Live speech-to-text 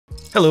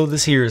Hello,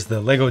 this here is the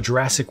LEGO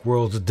Jurassic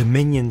World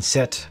Dominion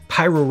set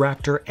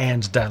Pyroraptor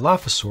and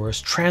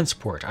Dilophosaurus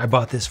transport. I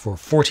bought this for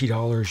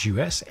 $40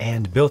 US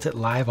and built it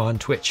live on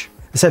Twitch.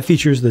 The set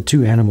features the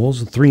two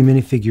animals, 3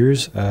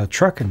 minifigures, a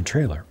truck and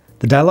trailer.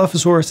 The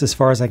Dilophosaurus, as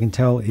far as I can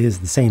tell, is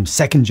the same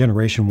second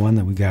generation one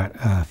that we got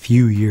a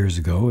few years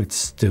ago. It's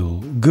still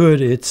good.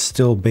 It's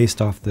still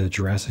based off the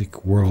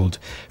Jurassic World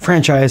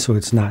franchise, so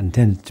it's not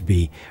intended to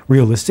be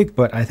realistic,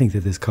 but I think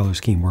that this color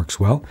scheme works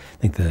well. I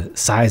think the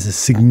size is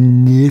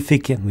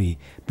significantly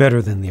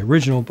better than the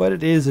original, but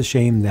it is a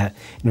shame that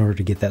in order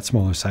to get that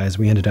smaller size,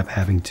 we ended up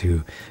having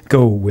to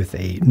go with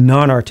a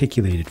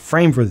non-articulated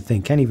frame for the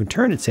thing. Can't even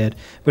turn its head,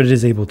 but it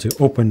is able to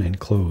open and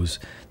close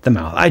the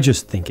mouth. I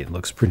just think it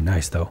looks pretty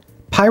nice though.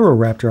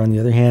 Pyroraptor, on the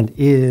other hand,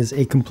 is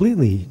a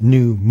completely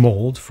new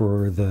mold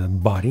for the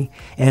body.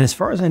 And as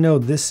far as I know,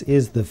 this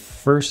is the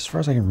first, as far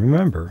as I can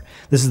remember,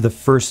 this is the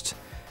first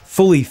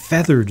fully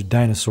feathered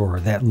dinosaur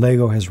that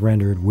LEGO has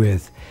rendered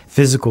with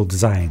physical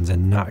designs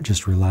and not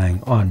just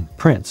relying on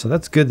print. So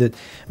that's good that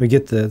we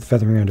get the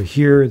feathering under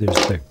here.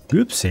 There's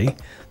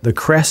the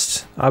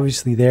crest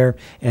obviously there.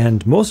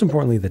 And most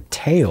importantly, the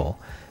tail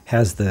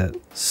has the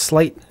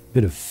slight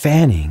bit of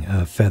fanning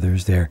of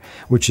feathers there,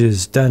 which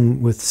is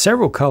done with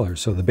several colors.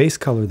 So the base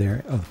color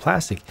there of the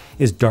plastic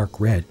is dark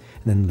red,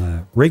 and then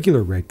the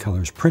regular red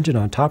color is printed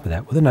on top of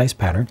that with a nice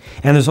pattern.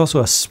 And there's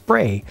also a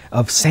spray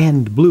of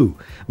sand blue,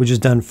 which is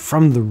done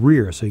from the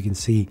rear, so you can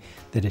see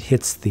that it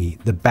hits the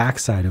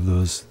backside of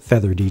those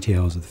feather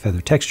details, of the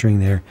feather texturing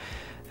there,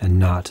 and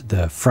not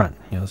the front.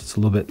 You know, it's a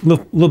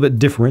little bit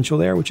differential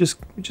there, which is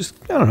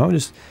I don't know,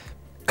 just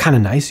kind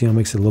of nice, you know,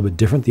 makes it a little bit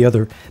different. The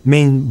other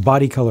main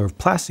body color of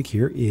plastic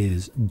here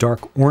is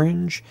dark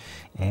orange,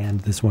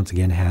 and this once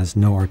again has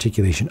no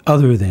articulation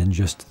other than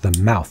just the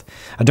mouth.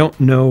 I don't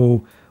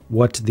know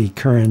what the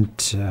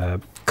current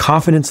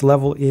confidence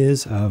level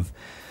is of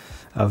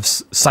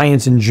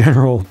science in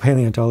general,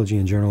 paleontology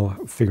in general,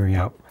 figuring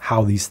out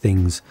how these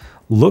things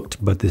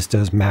looked, but this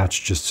does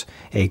match just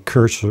a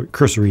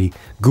cursory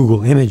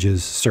Google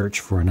Images search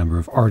for a number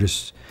of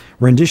artists'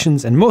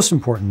 renditions, and most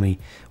importantly,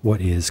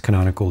 what is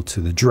canonical to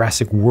the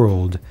Jurassic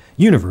World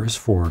universe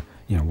for,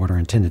 you know, what are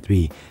intended to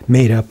be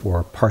made up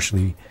or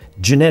partially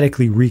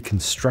genetically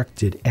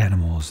reconstructed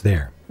animals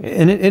there.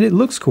 And it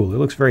looks cool. It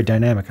looks very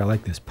dynamic. I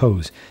like this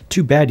pose.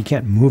 Too bad you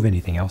can't move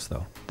anything else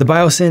though. The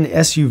Biosyn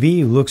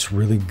SUV looks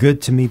really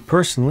good to me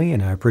personally,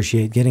 and I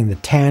appreciate getting the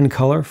tan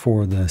color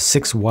for the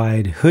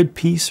 6-wide hood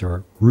piece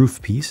or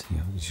roof piece. You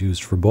know, it's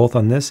used for both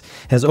on this.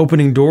 It has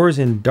opening doors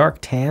in dark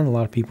tan. A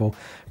lot of people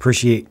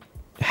appreciate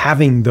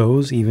having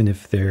those, even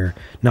if they're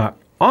not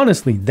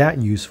honestly that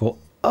useful,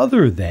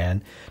 other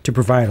than to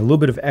provide a little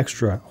bit of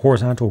extra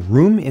horizontal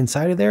room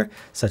inside of there,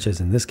 such as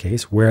in this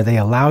case, where they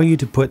allow you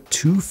to put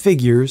 2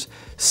 figures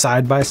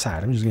side by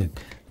side. I'm just going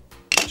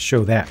to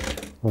show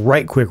that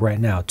right quick right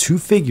now. 2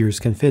 figures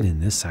can fit in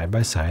this side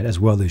by side, as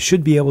well they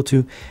should be able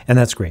to, and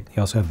that's great.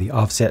 You also have the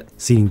offset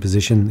seating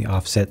position, the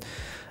offset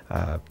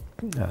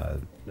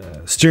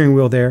steering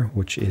wheel there,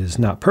 which is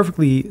not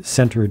perfectly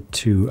centered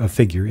to a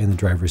figure in the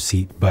driver's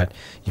seat, but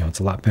you know, it's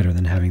a lot better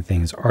than having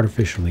things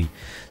artificially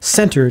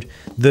centered.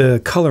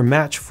 The color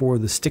match for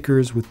the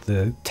stickers with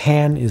the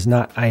tan is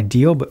not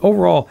ideal, but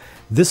overall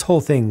this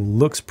whole thing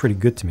looks pretty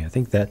good to me. I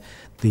think that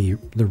the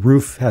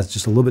roof has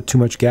just a little bit too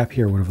much gap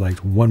here. I would have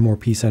liked one more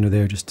piece under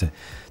there just to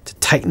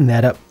tighten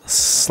that up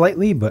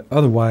slightly, but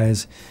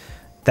otherwise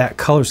that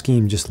color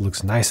scheme just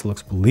looks nice. It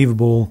looks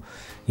believable.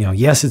 You know,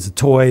 yes, it's a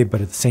toy,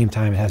 but at the same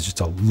time, it has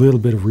just a little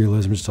bit of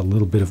realism, just a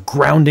little bit of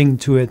grounding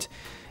to it.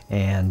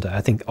 And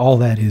I think all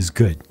that is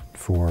good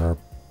for,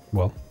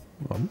 well,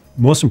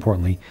 most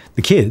importantly,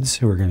 the kids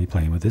who are going to be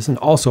playing with this, and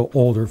also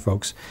older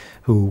folks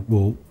who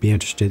will be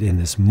interested in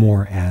this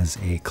more as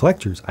a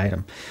collector's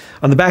item.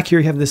 On the back here,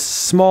 you have this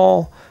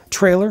small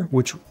trailer,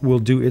 which will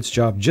do its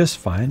job just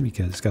fine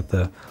because it's got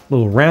the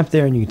little ramp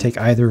there, and you can take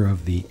either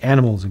of the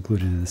animals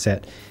included in the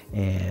set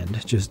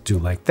and just do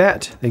like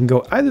that. They can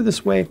go either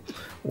this way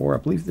or I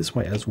believe this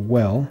way as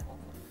well.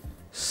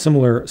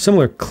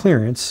 Similar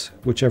clearance,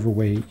 whichever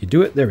way you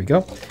do it. There we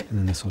go. And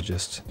then this will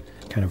just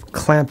kind of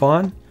clamp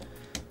on,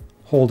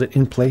 hold it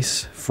in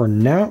place for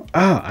now.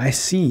 Ah, I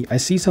see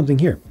something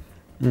here.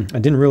 I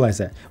didn't realize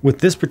that. With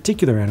this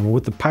particular animal,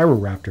 with the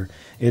Pyroraptor,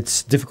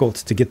 it's difficult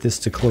to get this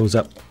to close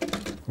up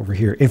over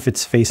here if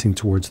it's facing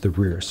towards the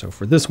rear. So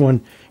for this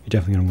one, you're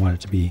definitely going to want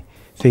it to be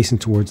facing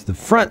towards the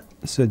front,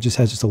 so it just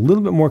has just a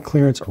little bit more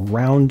clearance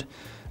around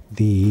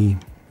the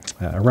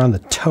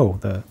toe,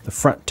 the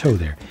front toe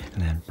there,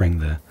 and then bring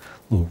the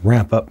little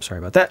ramp up. Sorry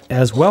about that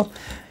as well.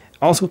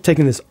 Also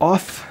taking this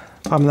off,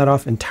 popping that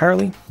off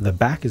entirely. The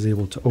back is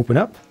able to open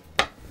up,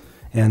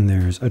 and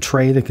there's a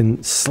tray that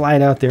can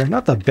slide out there.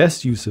 Not the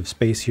best use of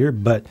space here,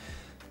 but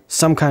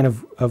some kind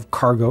of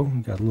cargo.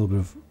 We've got a little bit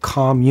of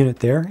comm unit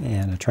there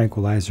and a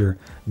tranquilizer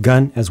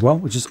gun as well,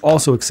 which is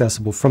also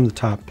accessible from the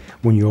top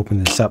when you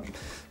open this up.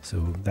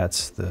 So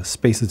that's the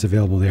space that's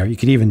available there. You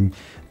could even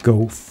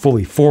go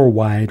fully 4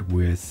 wide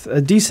with a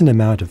decent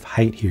amount of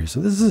height here. So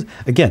this is,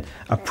 again,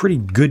 a pretty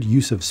good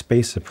use of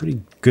space, a pretty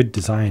good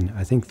design.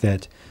 I think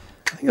that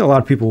I think a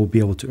lot of people will be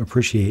able to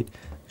appreciate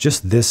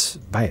just this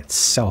by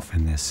itself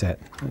in this set.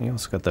 And you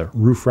also got the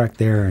roof rack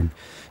there, and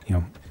you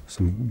know,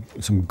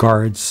 some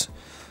guards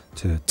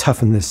to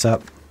toughen this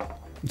up.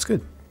 It's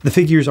good. The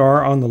figures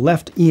are on the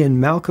left, Ian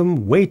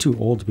Malcolm, way too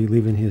old to be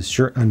leaving his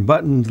shirt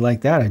unbuttoned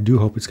like that. I do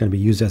hope it's going to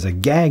be used as a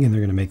gag, and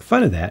they're going to make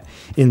fun of that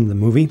in the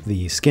movie.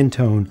 The skin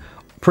tone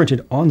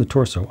printed on the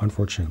torso,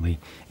 unfortunately,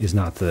 is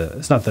not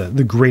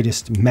the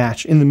greatest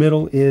match. In the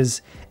middle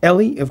is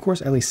Ellie, of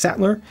course, Ellie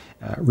Sattler,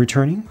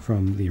 returning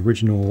from the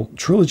original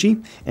trilogy.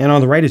 And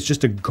on the right is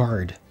just a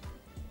guard.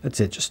 That's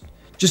it,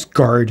 just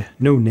guard,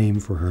 no name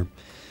for her.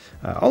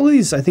 All of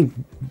these, I think,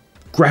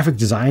 graphic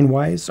design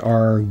wise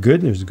are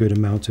good. There's a good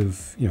amount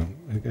of, you know,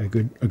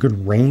 a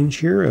good range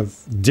here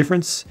of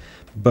difference.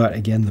 But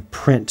again, the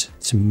print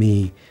to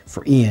me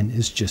for Ian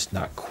is just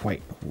not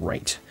quite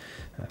right.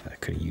 I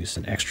could have used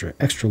an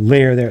extra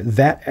layer there.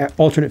 That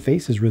alternate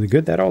face is really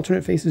good. That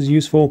alternate face is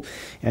useful.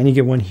 And you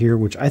get one here,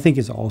 which I think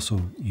is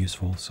also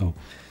useful. So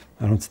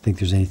I don't think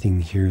there's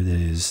anything here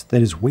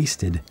that is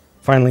wasted.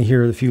 Finally,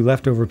 here are the few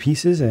leftover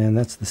pieces, and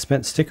that's the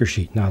spent sticker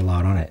sheet. Not a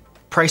lot on it.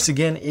 Price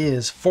again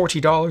is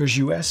 $40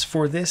 US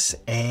for this,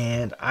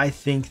 and I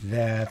think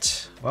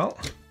that, well,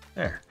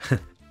 there.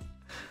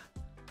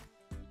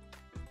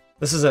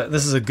 This is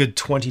a good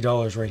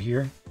 $20 right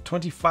here.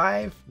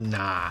 25?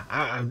 Nah,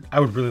 I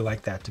would really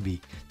like that to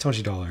be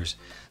 $20.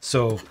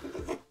 So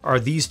are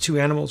these two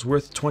animals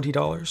worth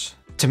 $20?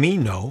 To me,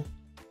 no.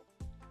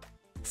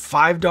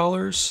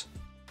 $5?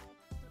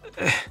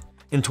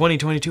 In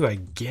 2022, I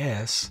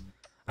guess.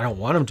 I don't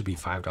want them to be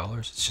 $5.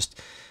 It's just,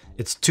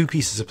 it's two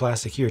pieces of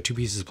plastic here, two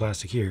pieces of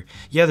plastic here.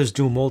 Yeah, there's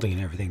dual molding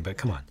and everything, but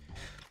come on.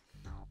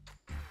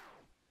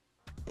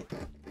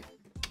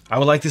 I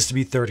would like this to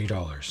be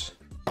 $30.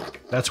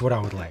 That's what I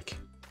would like.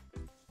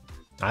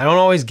 I don't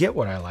always get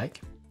what I like.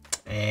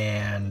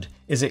 And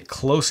is it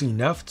close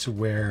enough to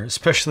where,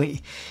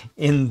 especially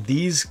in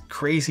these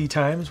crazy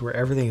times where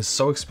everything is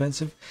so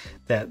expensive,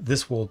 that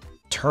this will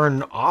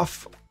turn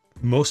off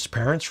most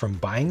parents from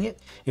buying it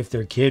if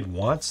their kid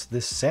wants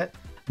this set?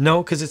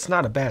 No, because it's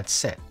not a bad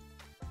set.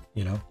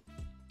 You know,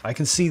 I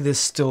can see this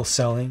still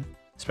selling,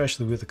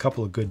 especially with a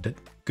couple of good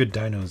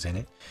dinos in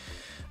it,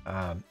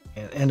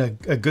 and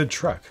a good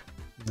truck.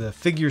 The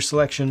figure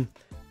selection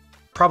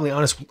probably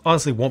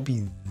honestly won't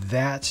be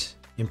that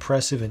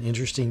impressive and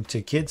interesting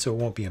to kids, so it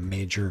won't be a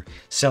major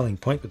selling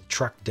point, but the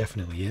truck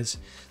definitely is.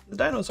 The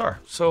dinos are.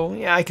 So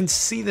yeah, I can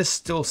see this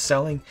still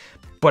selling,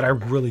 but I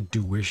really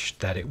do wish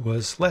that it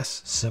was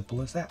less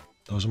simple as that.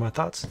 Those are my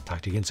thoughts.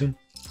 Talk to you again soon.